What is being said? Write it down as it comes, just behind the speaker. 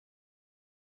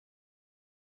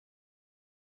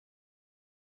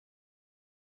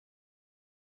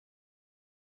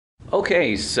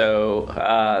Okay,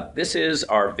 so this is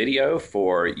our video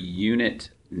for Unit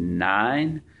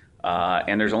 9,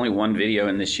 and there's only one video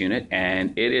in this unit,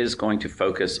 and it is going to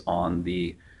focus on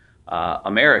the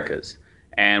Americas.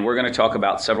 And we're going to talk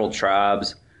about several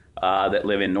tribes that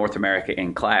live in North America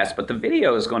in class, but the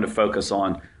video is going to focus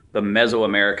on the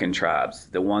Mesoamerican tribes,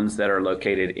 the ones that are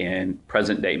located in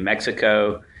present-day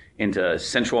Mexico, into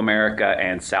Central America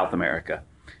and South America.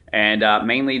 And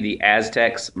mainly the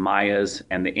Aztecs, Mayas,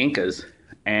 and the Incas.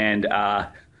 And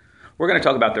we're going to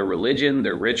talk about their religion,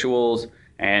 their rituals,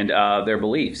 and their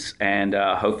beliefs. And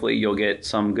hopefully you'll get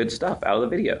some good stuff out of the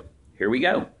video. Here we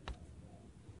go.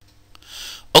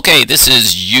 Okay, this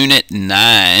is Unit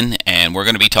 9, and we're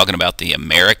going to be talking about the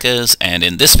Americas. And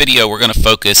in this video, we're going to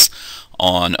focus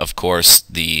on, of course,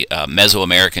 the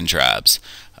Mesoamerican tribes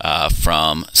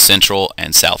from Central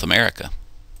and South America.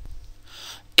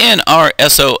 In our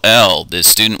SOL, the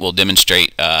student will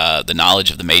demonstrate the knowledge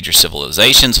of the major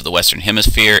civilizations of the Western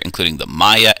Hemisphere, including the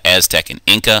Maya, Aztec, and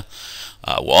Inca.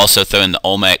 We'll also throw in the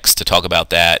Olmecs to talk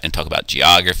about that and talk about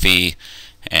geography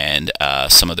and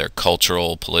some of their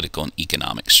cultural, political, and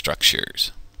economic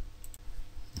structures.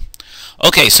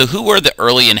 Okay, so who were the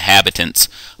early inhabitants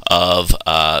of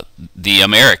the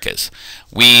Americas?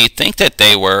 We think that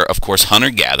they were, of course,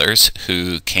 hunter-gatherers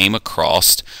who came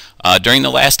across during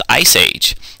the last ice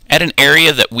age at an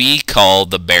area that we call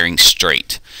the Bering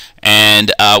Strait.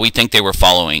 And we think they were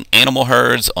following animal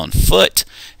herds on foot,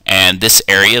 and this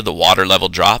area, the water level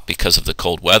dropped because of the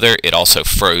cold weather. It also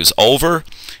froze over,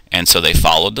 and so they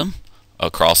followed them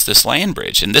across this land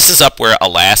bridge. And this is up where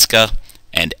Alaska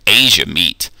and Asia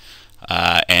meet.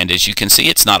 And as you can see,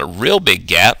 it's not a real big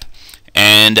gap,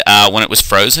 and when it was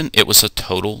frozen, it was a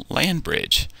total land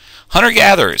bridge.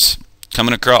 Hunter-gatherers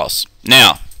coming across.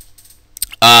 Now,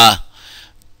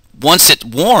 once it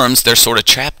warms, they're sort of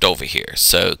trapped over here,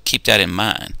 so keep that in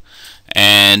mind.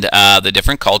 And the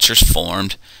different cultures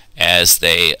formed as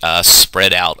they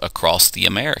spread out across the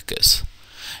Americas.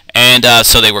 And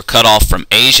so they were cut off from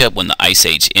Asia when the Ice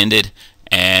Age ended,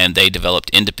 and they developed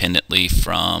independently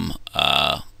from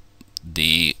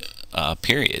the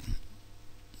period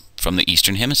from the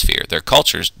Eastern Hemisphere. Their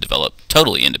cultures developed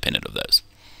totally independent of those.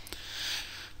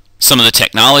 Some of the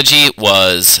technology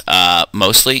was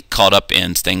mostly caught up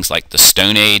in things like the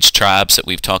Stone Age tribes that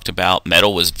we've talked about.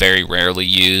 Metal was very rarely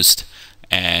used,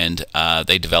 and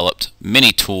they developed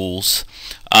many tools.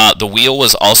 The wheel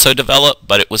was also developed,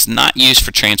 but it was not used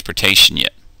for transportation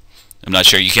yet. I'm not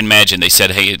sure. You can imagine they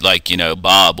said, hey, like, you know,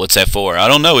 Bob, what's that for? I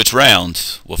don't know, it's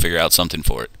round. We'll figure out something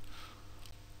for it.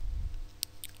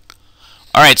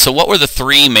 All right, so what were the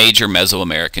three major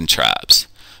Mesoamerican tribes?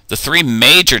 The three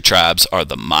major tribes are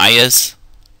the Mayas,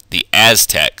 the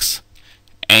Aztecs,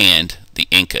 and the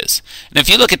Incas. And if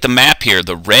you look at the map here,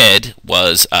 the red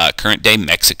was current-day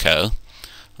Mexico.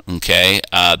 Okay,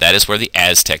 that is where the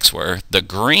Aztecs were. The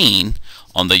green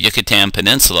on the Yucatan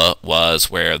Peninsula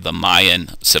was where the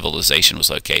Mayan civilization was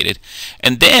located.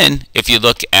 And then, if you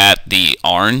look at the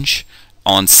orange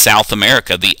on South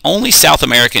America, the only South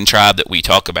American tribe that we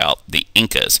talk about, the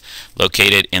Incas,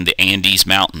 located in the Andes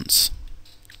Mountains.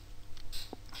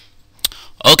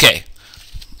 Okay,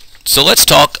 so let's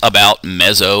talk about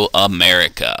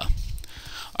Mesoamerica.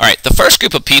 All right, the first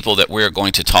group of people that we're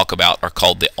going to talk about are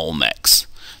called the Olmecs.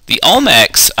 The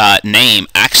Olmecs name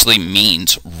actually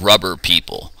means rubber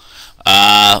people.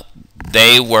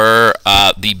 They were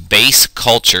the base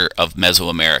culture of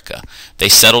Mesoamerica. They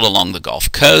settled along the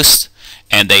Gulf Coast,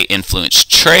 and they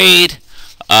influenced trade,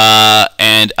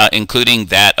 and including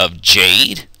that of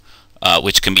jade,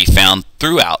 which can be found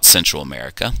throughout Central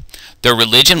America. Their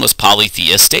religion was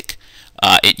polytheistic.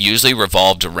 It usually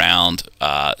revolved around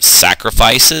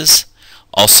sacrifices.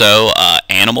 Also,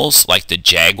 animals like the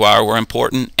jaguar were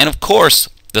important, and of course,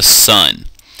 the sun.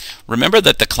 Remember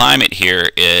that the climate here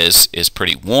is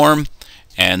pretty warm,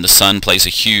 and the sun plays a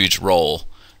huge role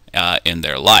in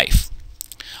their life.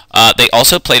 They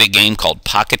also played a game called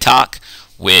Pacatak,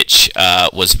 which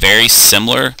was very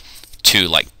similar to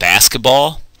like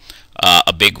basketball.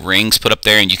 A big ring's put up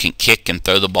there, and you can kick and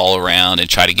throw the ball around and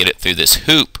try to get it through this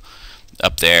hoop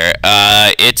up there.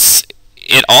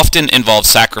 It often involves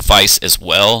sacrifice as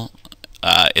well,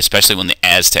 especially when the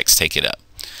Aztecs take it up.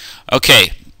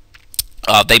 Okay,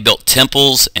 they built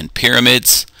temples and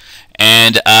pyramids,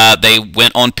 and they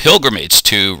went on pilgrimage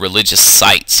to religious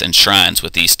sites and shrines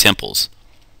with these temples.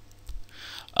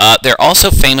 They're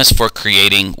also famous for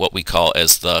creating what we call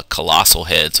as the colossal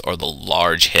heads, or the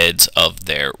large heads of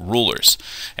their rulers.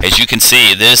 As you can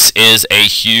see, this is a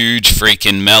huge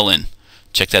freaking melon.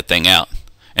 Check that thing out.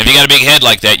 And if you got a big head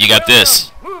like that, you got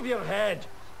this. Move your head.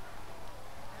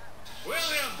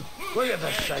 William, move Look at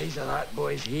the size of that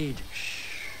boy's head.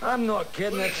 I'm not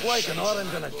kidding, it's like an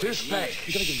orange and a toothpick.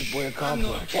 You gotta give the boy a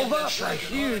compliment. Well, that's a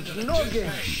huge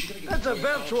noggin. It's a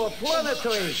virtual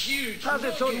planetoid. Has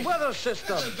its own weather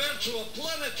system. It's a virtual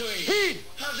planetoid. Heed!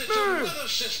 Has its own Move! weather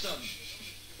system.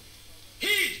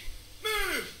 Heed!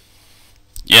 Move!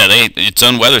 Yeah, its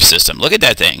own weather system. Look at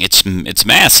that thing. It's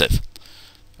massive.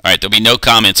 All right, there'll be no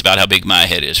comments about how big my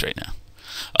head is right now.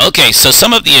 Okay, so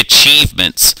some of the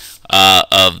achievements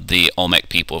of the Olmec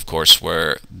people, of course,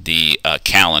 were the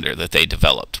calendar that they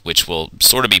developed, which will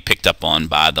sort of be picked up on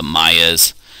by the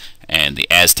Mayas and the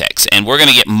Aztecs. And we're going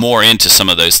to get more into some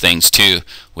of those things, too,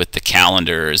 with the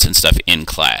calendars and stuff in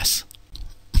class.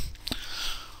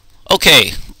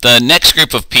 Okay, the next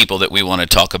group of people that we want to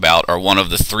talk about are one of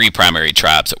the three primary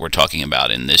tribes that we're talking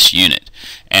about in this unit,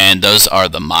 and those are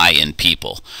the Mayan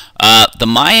people. The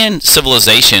Mayan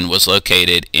civilization was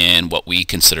located in what we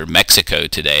consider Mexico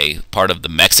today, part of the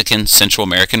Mexican Central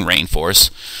American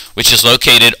rainforest, which is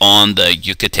located on the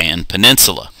Yucatan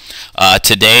Peninsula.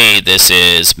 Today, this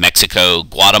is Mexico,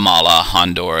 Guatemala,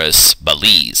 Honduras,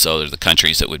 Belize. So they're the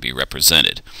countries that would be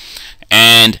represented.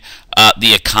 And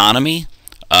the economy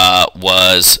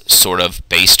was sort of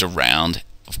based around,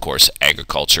 of course,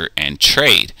 agriculture and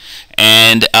trade.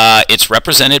 And it's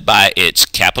represented by its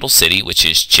capital city, which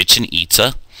is Chichen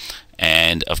Itza.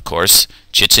 And, of course,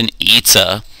 Chichen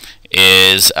Itza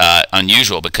is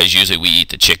unusual because usually we eat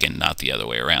the chicken, not the other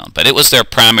way around. But it was their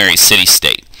primary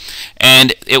city-state.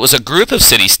 And it was a group of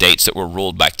city-states that were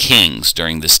ruled by kings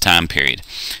during this time period.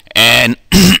 And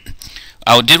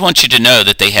I did want you to know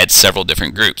that they had several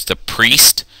different groups. The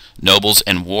priests, nobles,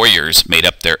 and warriors made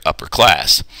up their upper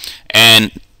class.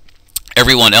 And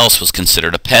everyone else was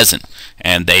considered a peasant.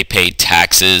 And they paid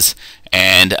taxes.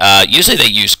 And usually they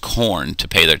used corn to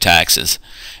pay their taxes.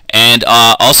 And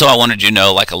also I wanted you to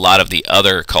know, like a lot of the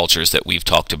other cultures that we've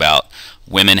talked about,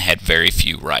 women had very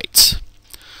few rights.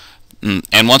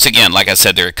 And once again, like I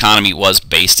said, their economy was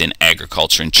based in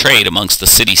agriculture and trade amongst the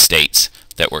city-states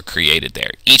that were created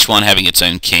there, each one having its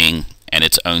own king and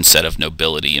its own set of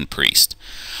nobility and priest.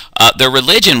 Their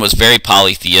religion was very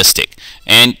polytheistic,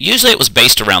 and usually it was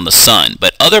based around the sun,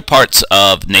 but other parts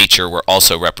of nature were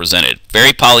also represented.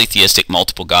 Very polytheistic,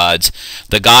 multiple gods.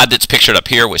 The god that's pictured up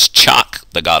here was Chak,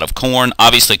 the god of corn.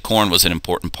 Obviously, corn was an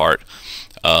important part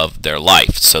of their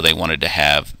life, so they wanted to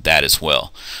have that as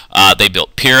well. They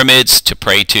built pyramids to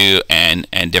pray to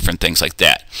and different things like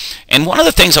that. And one of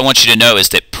the things I want you to know is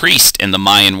that priests in the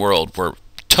Mayan world were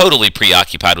totally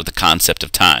preoccupied with the concept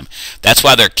of time. That's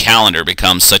why their calendar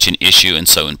becomes such an issue and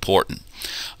so important.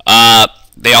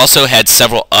 They also had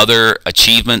several other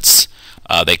achievements.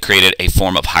 They created a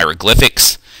form of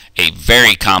hieroglyphics, a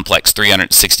very complex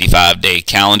 365-day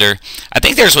calendar. I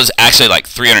think theirs was actually like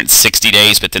 360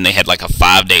 days, but then they had like a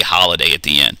 5-day holiday at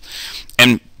the end.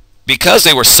 And because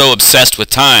they were so obsessed with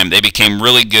time, they became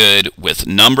really good with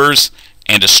numbers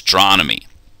and astronomy.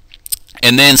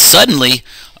 And then suddenly,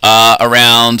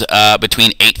 around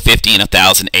between 850 and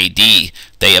 1000 AD,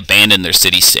 they abandoned their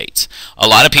city-states. A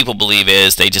lot of people believe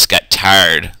they just got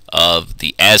tired of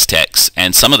the Aztecs,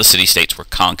 and some of the city-states were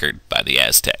conquered by the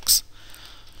Aztecs.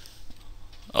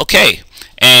 Okay,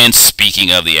 and speaking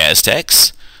of the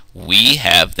Aztecs, we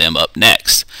have them up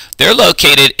next. They're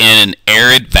located in an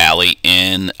arid valley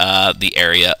in the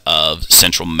area of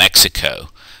central Mexico.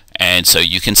 And so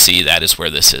you can see that is where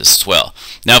this is as well.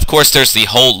 Now, of course, there's the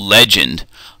whole legend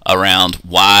around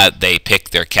why they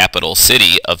picked their capital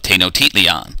city of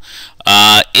Tenochtitlan.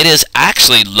 It is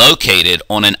actually located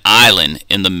on an island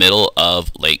in the middle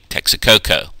of Lake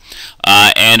Texcoco.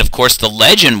 And of course the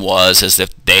legend was as if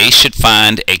they should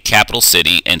find a capital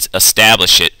city and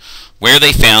establish it where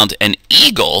they found an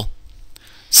eagle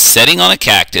sitting on a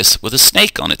cactus with a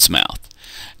snake on its mouth.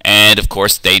 And of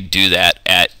course they do that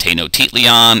at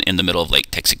Tenochtitlan in the middle of Lake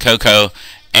Texcoco,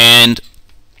 and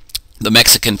the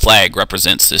Mexican flag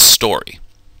represents this story.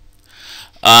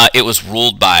 It was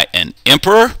ruled by an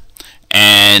emperor,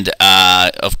 and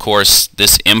of course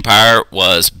this empire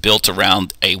was built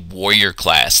around a warrior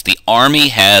class. The army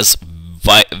has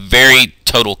very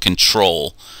total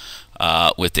control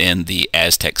within the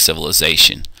Aztec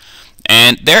civilization,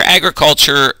 and their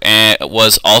agriculture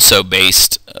was also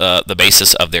the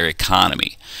basis of their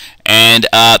economy. And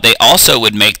they also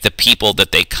would make the people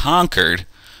that they conquered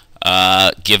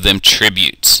give them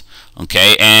tributes.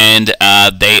 Okay, and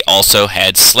they also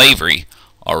had slavery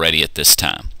already at this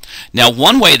time. Now,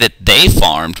 one way that they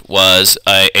farmed was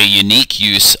a unique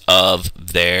use of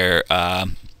their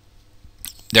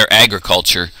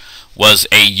agriculture was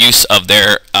a use of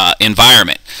their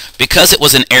environment. Because it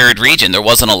was an arid region, there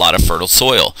wasn't a lot of fertile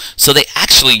soil. So they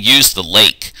actually used the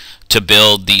lake to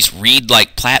build these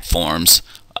reed-like platforms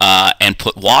and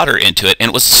put water into it, and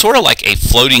it was sort of like a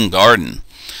floating garden.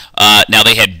 Now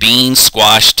they had beans,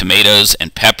 squash, tomatoes,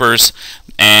 and peppers,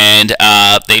 and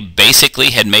they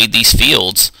basically had made these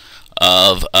fields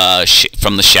of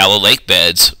from the shallow lake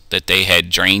beds that they had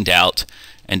drained out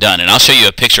and done. And I'll show you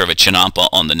a picture of a chinampa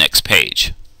on the next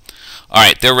page. All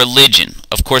right, their religion.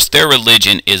 Of course, their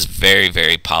religion is very,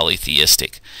 very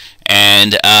polytheistic,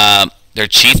 and their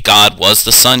chief god was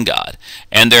the sun god,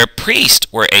 and their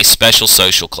priests were a special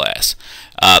social class.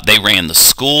 They ran the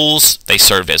schools, they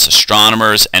served as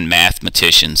astronomers and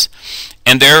mathematicians,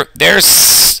 and their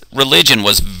religion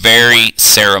was very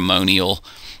ceremonial,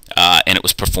 and it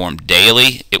was performed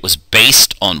daily. It was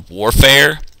based on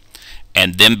warfare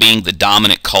and them being the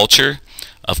dominant culture.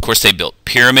 Of course, they built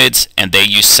pyramids and they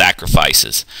used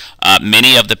sacrifices.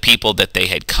 Many of the people that they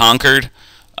had conquered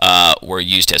were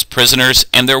used as prisoners,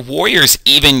 and their warriors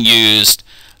even used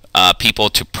people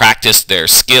to practice their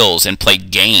skills and play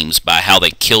games by how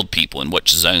they killed people and which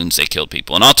zones they killed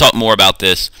people. And I'll talk more about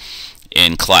this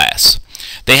in class.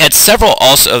 They had several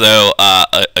also, though,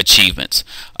 achievements.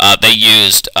 They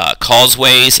used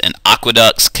causeways and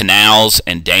aqueducts, canals,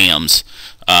 and dams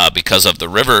because of the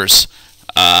rivers,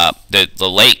 the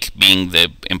lake being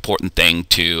the important thing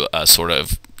to sort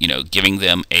of, giving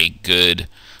them a good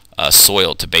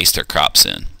soil to base their crops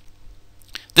in.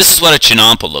 This is what a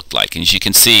chinampa looked like, and as you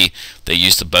can see, they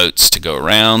used the boats to go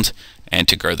around and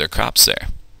to grow their crops there.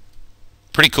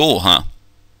 Pretty cool, huh?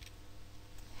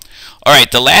 All right,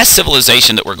 the last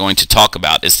civilization that we're going to talk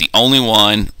about is the only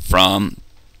one from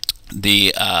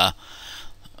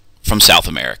South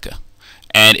America,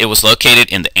 and it was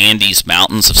located in the Andes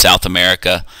Mountains of South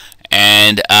America.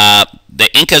 And the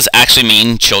Incas actually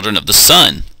mean children of the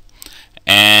sun,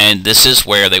 and this is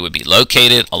where they would be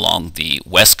located along the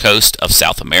west coast of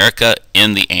South America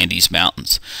in the Andes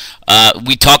Mountains.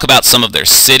 We talk about some of their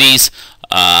cities: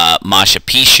 Machu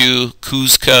Picchu,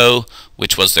 Cuzco,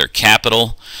 which was their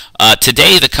capital.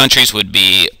 Today the countries would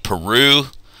be Peru,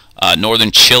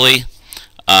 northern Chile,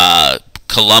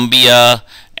 Colombia,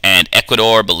 and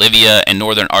Ecuador, Bolivia, and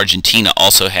northern Argentina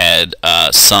also had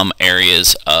some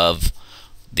areas of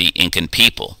the Incan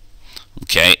people.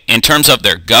 Okay, in terms of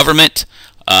their government,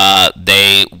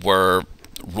 they were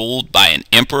ruled by an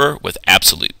emperor with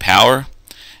absolute power,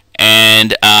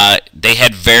 and they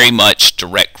had very much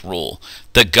direct rule.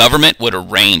 The government would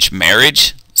arrange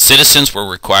marriage. Citizens were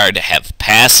required to have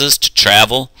passes to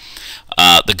travel.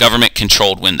 The government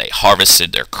controlled when they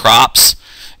harvested their crops,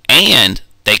 and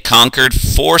they conquered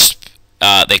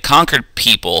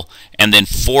people and then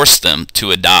forced them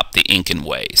to adopt the Incan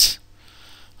ways.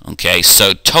 Okay,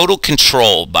 so total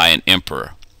control by an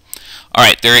emperor. All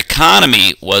right, their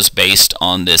economy was based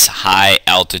on this high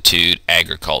altitude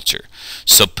agriculture.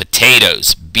 So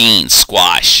potatoes, beans,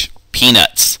 squash,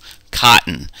 peanuts,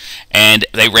 cotton, and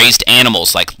they raised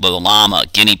animals like the llama,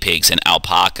 guinea pigs, and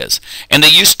alpacas. And they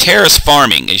used terrace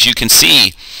farming, as you can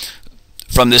see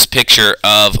from this picture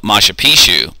of Machu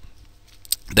Picchu,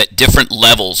 that different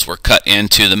levels were cut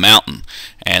into the mountain,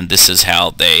 and this is how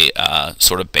they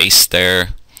sort of based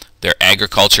their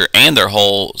agriculture and their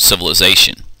whole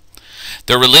civilization.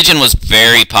 Their religion was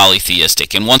very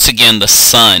polytheistic, and once again the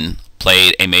sun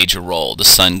played a major role, the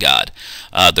sun god.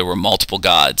 There were multiple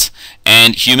gods,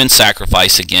 and human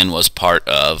sacrifice again was part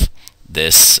of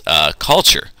this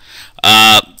culture.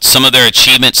 Some of their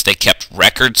achievements: they kept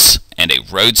records and a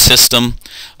road system.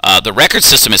 The record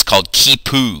system is called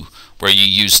quipu, where you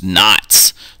use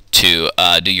knots to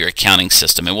do your accounting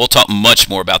system, and we'll talk much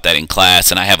more about that in class,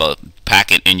 and I have a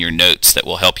packet in your notes that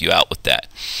will help you out with that.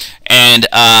 And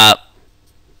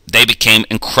they became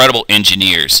incredible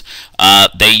engineers.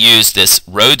 They used this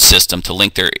road system to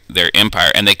link their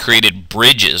empire, and they created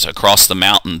bridges across the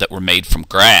mountain that were made from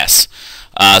grass.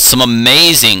 Some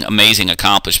amazing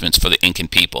accomplishments for the Incan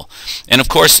people. And of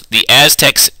course, the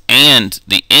Aztecs and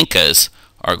the Incas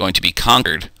are going to be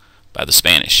conquered by the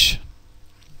Spanish.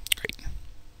 Great.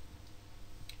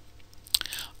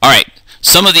 All right,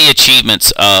 some of the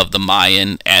achievements of the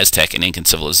Mayan, Aztec, and Incan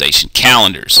civilization: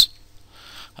 calendars.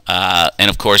 And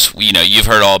of course, you've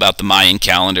heard all about the Mayan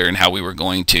calendar and how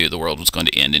the world was going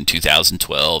to end in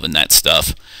 2012 and that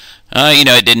stuff.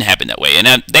 It didn't happen that way. And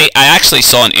I actually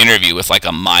saw an interview with like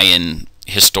a Mayan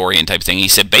historian type thing. He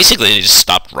said basically they just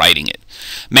stopped writing it.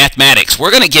 Mathematics.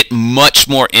 We're going to get much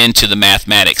more into the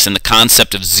mathematics and the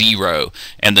concept of zero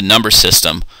and the number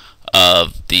system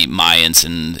of the Mayans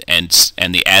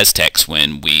and the Aztecs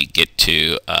when we get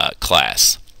to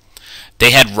class.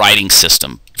 They had writing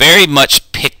system, very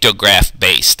much pictograph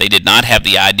based. They did not have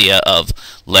the idea of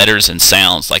letters and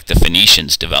sounds like the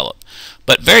Phoenicians developed.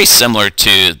 but very similar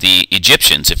to the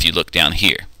Egyptians if you look down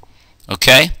here.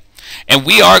 Okay? And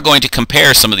we are going to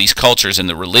compare some of these cultures and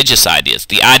the religious ideas.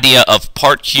 The idea of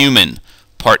part human,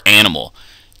 part animal,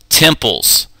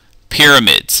 temples,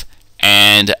 pyramids,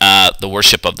 and the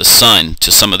worship of the sun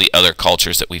to some of the other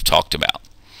cultures that we've talked about.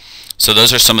 So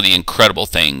those are some of the incredible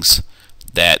things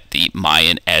that the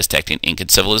Mayan, Aztec, and Incan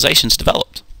civilizations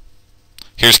developed.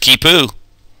 Here's Kipu.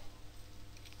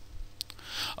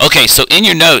 Okay, so in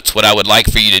your notes, what I would like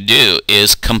for you to do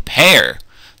is compare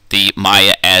the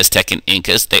Maya, Aztec, and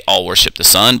Incas. They all worshiped the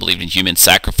sun, believed in human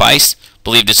sacrifice,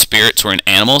 believed in spirits or in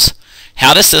animals.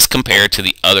 How does this compare to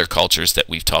the other cultures that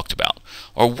we've talked about?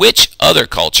 Or which other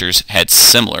cultures had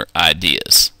similar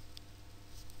ideas?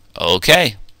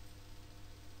 Okay.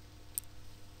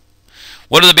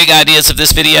 What are the big ideas of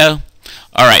this video?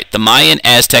 Alright, the Mayan,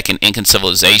 Aztec, and Incan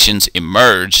civilizations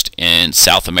emerged in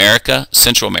South America,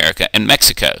 Central America, and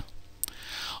Mexico.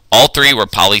 All three were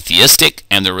polytheistic,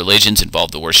 and their religions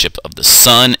involved the worship of the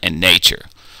sun and nature.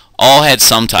 All had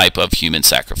some type of human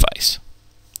sacrifice.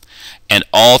 And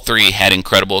all three had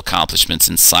incredible accomplishments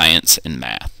in science and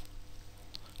math.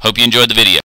 Hope you enjoyed the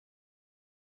video.